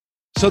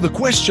So the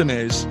question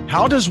is,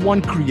 how does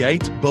one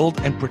create,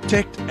 build, and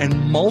protect and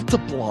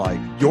multiply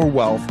your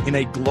wealth in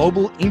a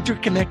global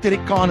interconnected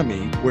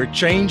economy where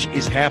change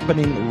is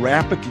happening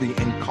rapidly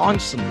and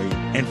constantly,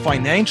 and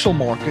financial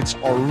markets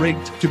are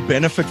rigged to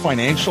benefit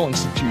financial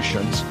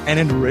institutions and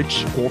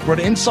enrich corporate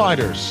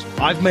insiders?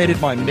 I've made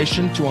it my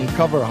mission to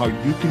uncover how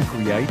you can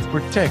create,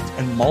 protect,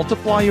 and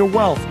multiply your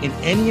wealth in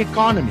any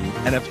economy,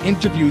 and have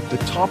interviewed the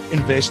top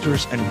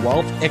investors and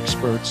wealth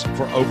experts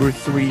for over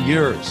 3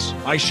 years.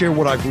 I share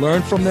what I've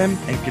learned from them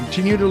and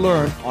continue to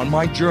learn on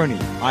my journey.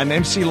 I'm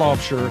MC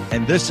Laubscher,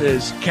 and this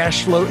is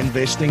Cashflow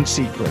Investing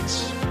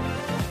Secrets.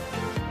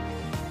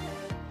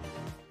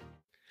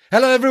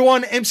 Hello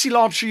everyone, MC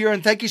Laubscher here,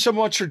 and thank you so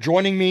much for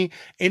joining me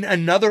in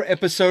another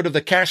episode of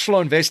the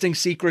Cashflow Investing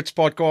Secrets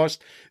podcast.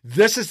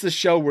 This is the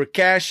show where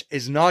cash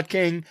is not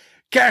king,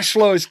 cash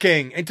flow is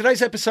king. In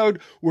today's episode,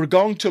 we're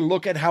going to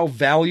look at how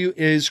value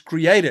is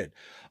created.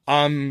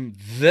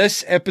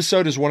 This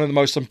episode is one of the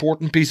most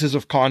important pieces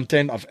of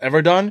content I've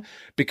ever done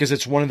because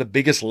it's one of the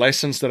biggest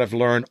lessons that I've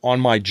learned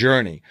on my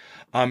journey.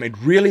 It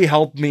really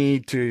helped me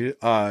to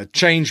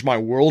change my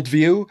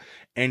worldview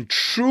and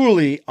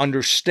truly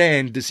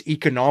understand this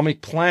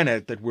economic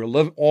planet that we're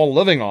all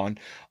living on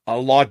a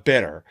lot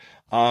better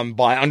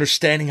by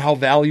understanding how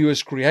value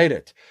is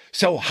created.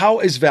 So how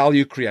is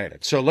value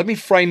created? So let me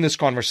frame this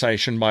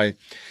conversation by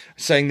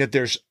saying that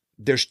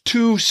there's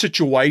two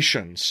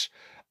situations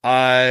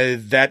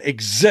that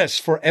exists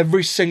for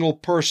every single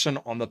person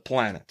on the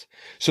planet.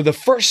 So the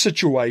first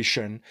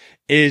situation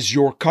is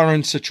your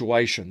current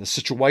situation, the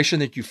situation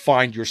that you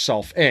find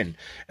yourself in.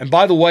 And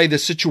by the way, the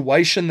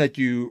situation that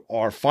you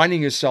are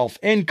finding yourself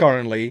in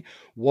currently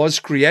was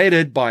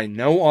created by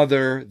no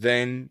other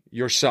than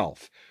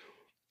yourself.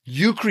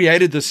 You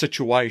created the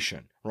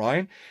situation,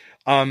 right?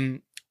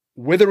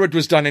 Whether it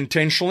was done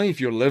intentionally, if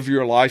you live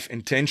your life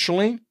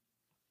intentionally,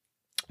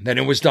 then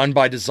it was done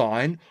by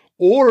design,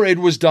 or it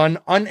was done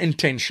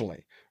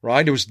unintentionally,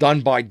 right? It was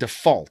done by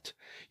default.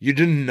 You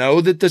didn't know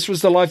that this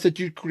was the life that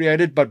you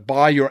created, but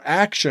by your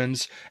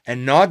actions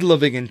and not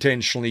living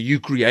intentionally, you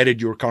created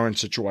your current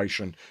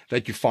situation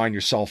that you find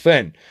yourself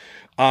in.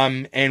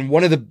 And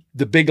one of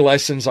the big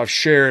lessons I've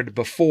shared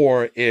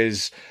before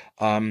is,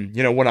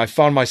 when I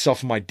found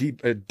myself in my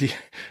deepest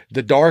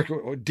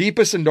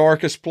and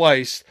darkest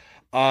place,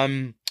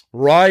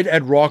 right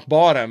at rock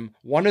bottom,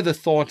 one of the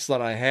thoughts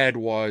that I had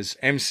was,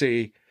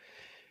 MC,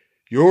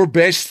 your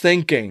best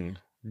thinking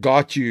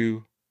got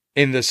you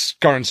in this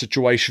current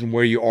situation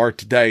where you are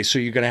today. So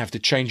you're going to have to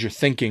change your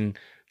thinking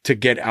to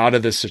get out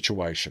of this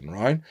situation,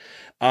 right?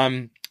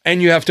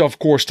 And you have to, of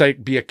course,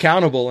 be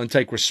accountable and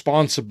take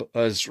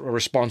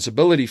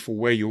responsibility for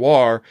where you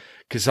are,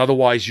 because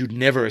otherwise you'd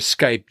never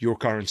escape your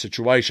current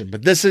situation.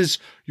 But this is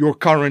your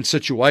current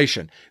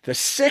situation. The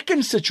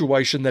second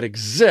situation that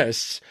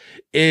exists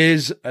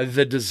is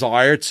the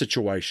desired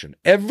situation.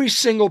 Every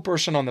single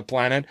person on the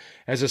planet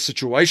has a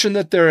situation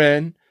that they're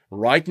in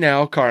right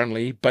now,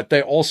 currently, but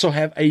they also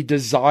have a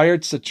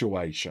desired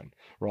situation,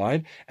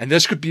 right? And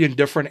this could be in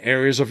different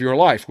areas of your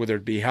life, whether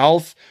it be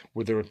health,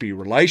 whether it be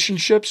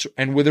relationships,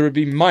 and whether it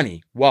be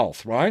money,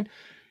 wealth, right?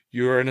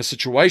 You're in a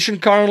situation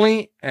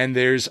currently, and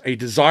there's a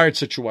desired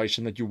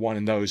situation that you want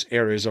in those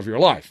areas of your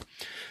life.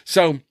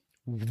 So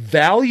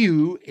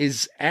value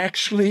is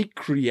actually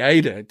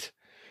created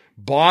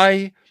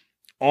by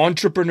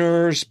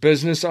entrepreneurs,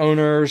 business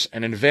owners,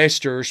 and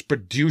investors,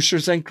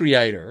 producers and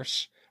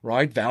creators,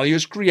 right? Value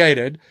is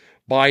created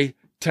by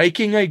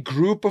taking a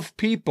group of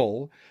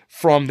people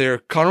from their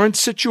current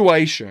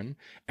situation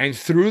and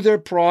through their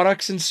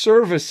products and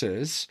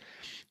services,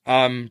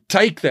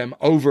 take them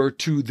over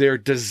to their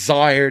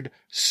desired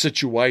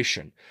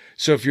situation.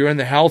 So if you're in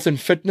the health and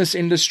fitness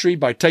industry,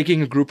 by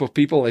taking a group of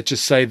people, let's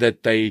just say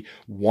that they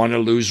want to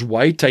lose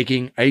weight,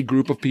 taking a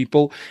group of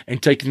people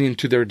and taking them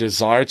to their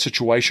desired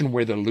situation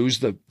where they lose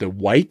the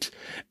weight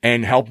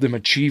and help them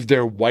achieve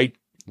their weight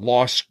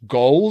loss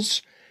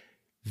goals.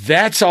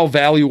 That's how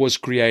value was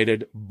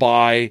created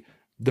by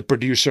the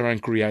producer and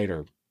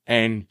creator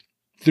and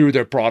through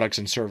their products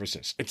and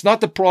services. It's not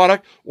the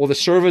product or the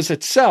service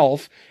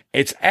itself.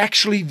 It's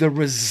actually the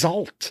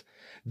result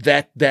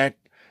that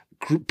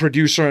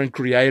producer and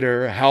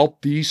creator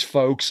helped these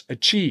folks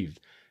achieve.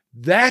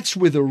 That's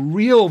where the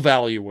real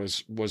value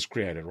was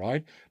created,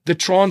 right? The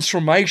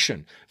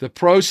transformation, the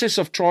process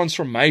of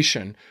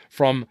transformation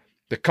from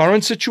the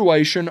current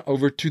situation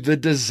over to the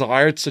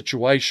desired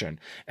situation.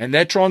 And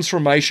that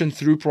transformation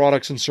through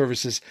products and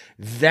services,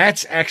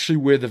 that's actually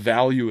where the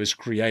value is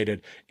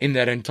created in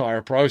that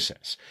entire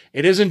process.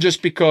 It isn't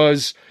just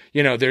because,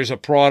 there's a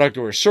product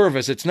or a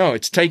service.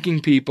 It's taking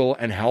people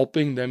and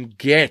helping them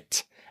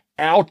get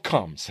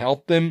outcomes,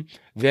 help them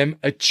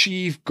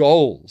achieve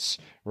goals,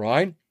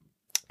 right?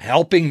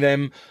 Helping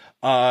them,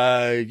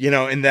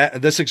 in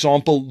this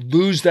example,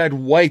 lose that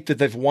weight that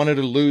they've wanted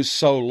to lose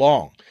so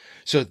long.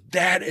 So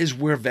that is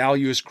where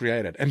value is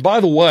created. And by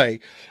the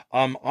way,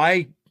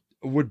 I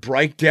would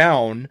break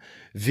down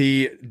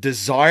the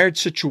desired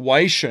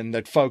situation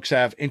that folks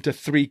have into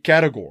 3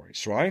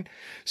 categories, right?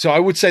 So I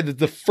would say that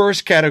the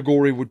first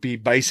category would be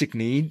basic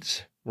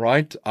needs,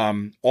 right?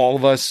 All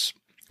of us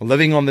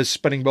living on this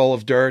spinning ball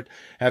of dirt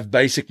have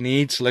basic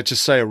needs. Let's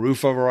just say a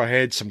roof over our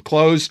head, some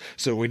clothes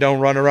so we don't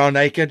run around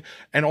naked,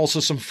 and also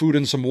some food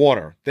and some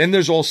water. Then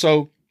there's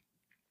also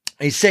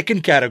a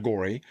second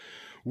category,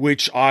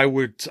 which I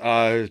would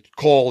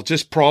call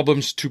just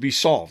problems to be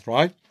solved,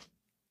 right?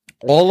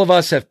 All of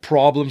us have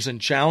problems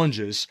and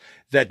challenges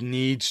that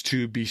needs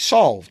to be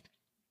solved.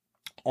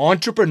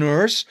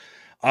 Entrepreneurs,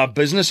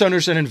 business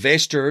owners and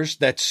investors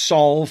that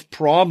solve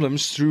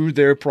problems through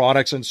their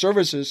products and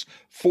services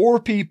for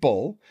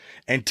people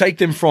and take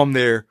them from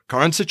their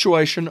current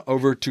situation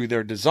over to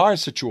their desired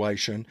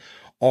situation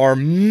are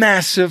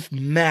massive,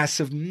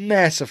 massive,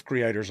 massive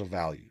creators of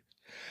value.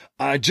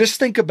 Just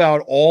think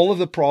about all of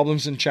the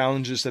problems and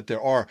challenges that there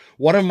are.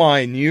 One of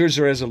my New Year's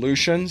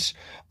resolutions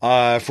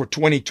for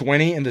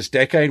 2020 in this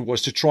decade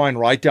was to try and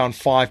write down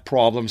 5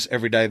 problems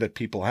every day that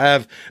people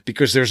have,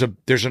 because there's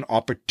an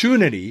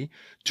opportunity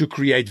to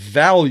create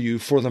value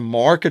for the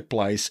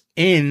marketplace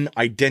in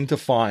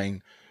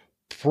identifying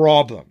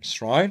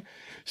problems, right?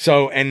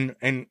 So, and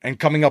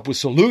coming up with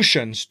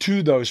solutions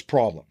to those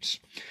problems.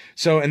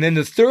 So, and then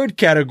the third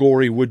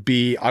category would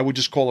be, I would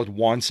just call it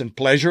wants and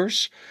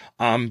pleasures,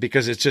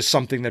 because it's just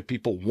something that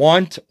people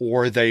want,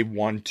 or they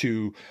want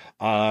to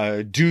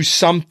do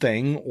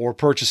something or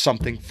purchase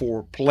something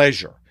for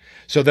pleasure.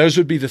 So those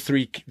would be the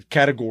 3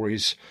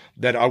 categories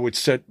that I would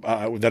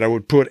that I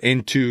would put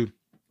into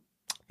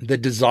the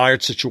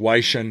desired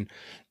situation,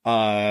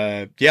 for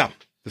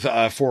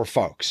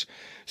folks.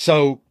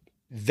 So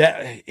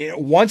that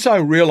once I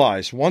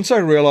realized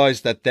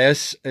that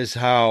this is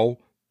how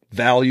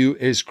value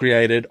is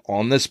created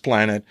on this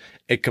planet,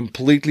 it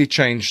completely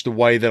changed the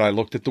way that I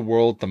looked at the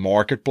world, the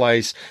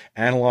marketplace,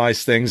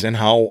 analyzed things, and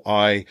how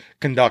I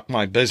conduct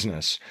my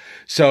business.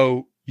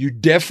 So you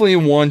definitely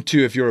want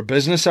to, if you're a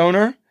business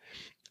owner,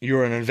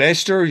 you're an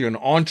investor, you're an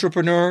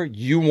entrepreneur,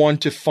 you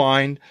want to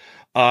find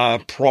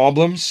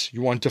problems,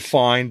 you want to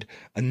find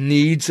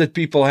needs that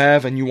people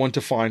have, and you want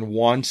to find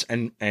wants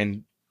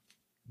and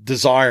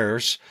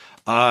desires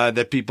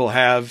that people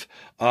have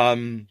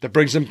that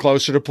brings them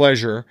closer to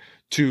pleasure,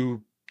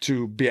 to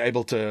be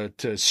able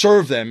to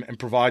serve them and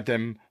provide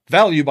them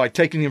value by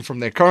taking them from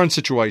their current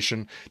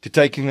situation to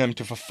taking them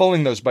to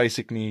fulfilling those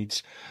basic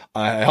needs,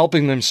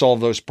 helping them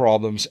solve those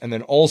problems, and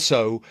then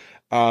also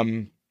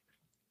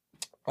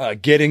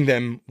getting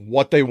them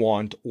what they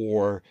want,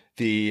 or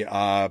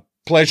the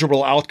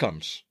pleasurable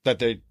outcomes that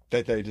they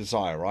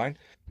desire, right?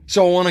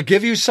 So I want to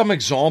give you some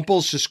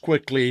examples just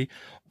quickly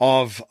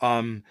of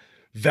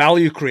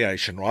value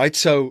creation, right?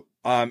 So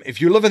if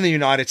you live in the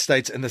United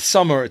States in the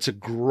summer, it's a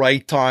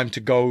great time to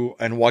go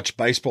and watch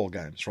baseball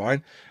games,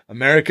 right?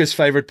 America's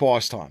favorite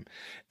pastime.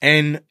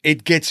 And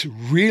it gets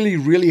really,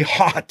 really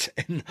hot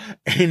in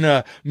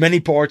many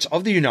parts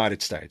of the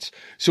United States.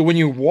 So when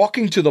you're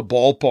walking to the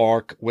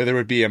ballpark, whether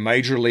it be a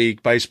major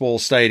league baseball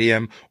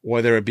stadium, or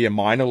whether it be a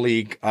minor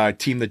league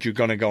team that you're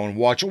going to go and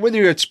watch, or whether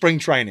you're at spring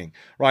training,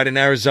 right, in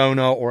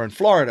Arizona or in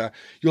Florida,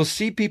 you'll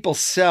see people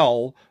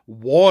sell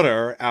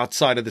water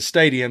outside of the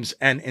stadiums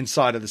and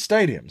inside of the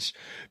stadiums,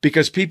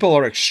 because people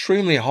are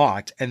extremely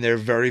hot and they're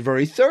very,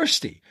 very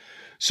thirsty.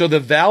 So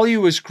the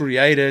value is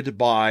created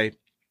by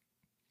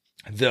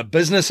the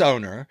business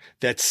owner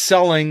that's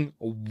selling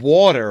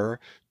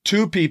water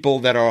to people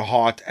that are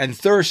hot and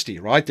thirsty,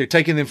 right? They're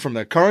taking them from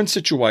their current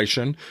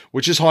situation,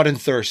 which is hot and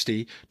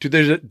thirsty, to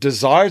their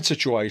desired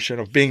situation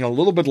of being a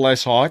little bit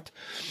less hot.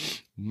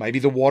 Maybe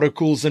the water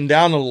cools them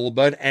down a little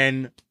bit,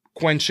 and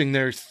quenching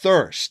their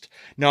thirst.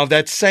 Now, if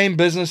that same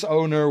business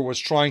owner was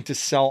trying to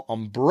sell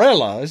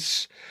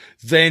umbrellas,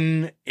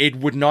 then it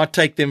would not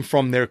take them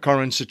from their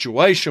current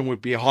situation,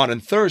 would be hot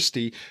and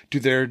thirsty, to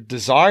their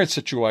desired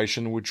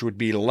situation, which would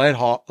be less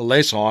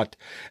hot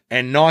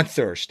and not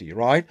thirsty,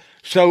 right?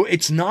 So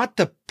it's not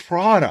the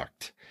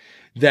product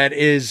that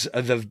is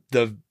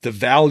the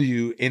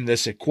value in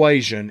this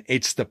equation.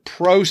 It's the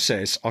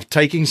process of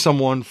taking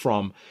someone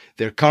from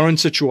their current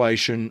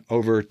situation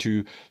over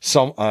to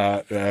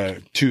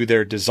to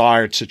their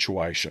desired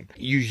situation.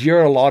 You hear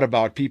a lot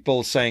about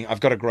people saying, I've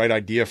got a great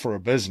idea for a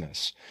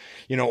business,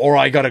 or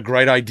I got a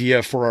great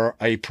idea for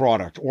a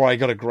product, or I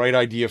got a great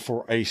idea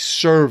for a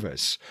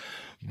service.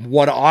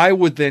 What I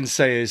would then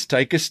say is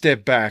take a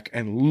step back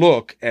and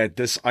look at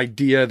this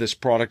idea, this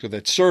product, or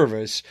that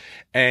service.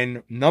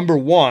 And number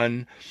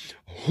one,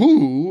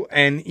 who,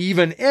 and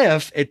even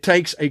if it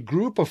takes a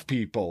group of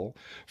people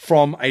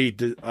from a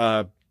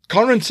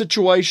current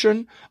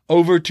situation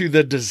over to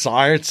the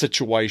desired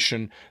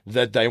situation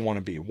that they want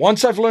to be.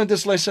 Once I've learned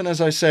this lesson,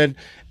 as I said,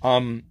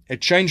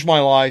 it changed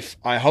my life.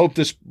 I hope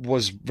this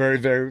was very,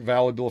 very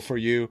valuable for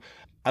you.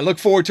 I look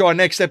forward to our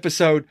next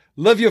episode.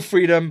 Live your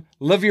freedom,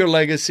 live your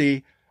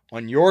legacy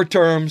on your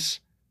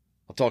terms.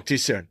 I'll talk to you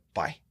soon.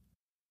 Bye.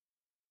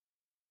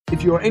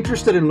 If you are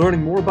interested in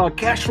learning more about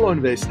cash flow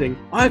investing,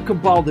 I have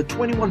compiled the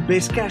 21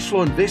 best cash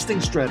flow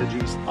investing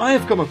strategies I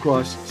have come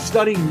across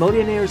studying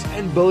millionaires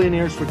and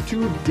billionaires for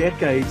 2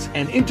 decades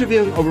and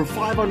interviewing over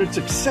 500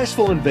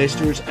 successful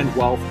investors and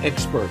wealth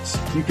experts.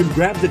 You can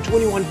grab the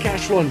 21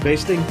 cash flow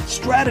investing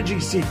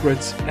strategy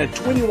secrets at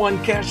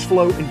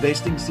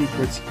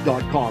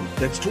 21cashflowinvestingsecrets.com.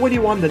 That's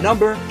 21 the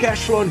number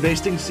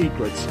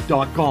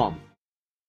cashflowinvestingsecrets.com.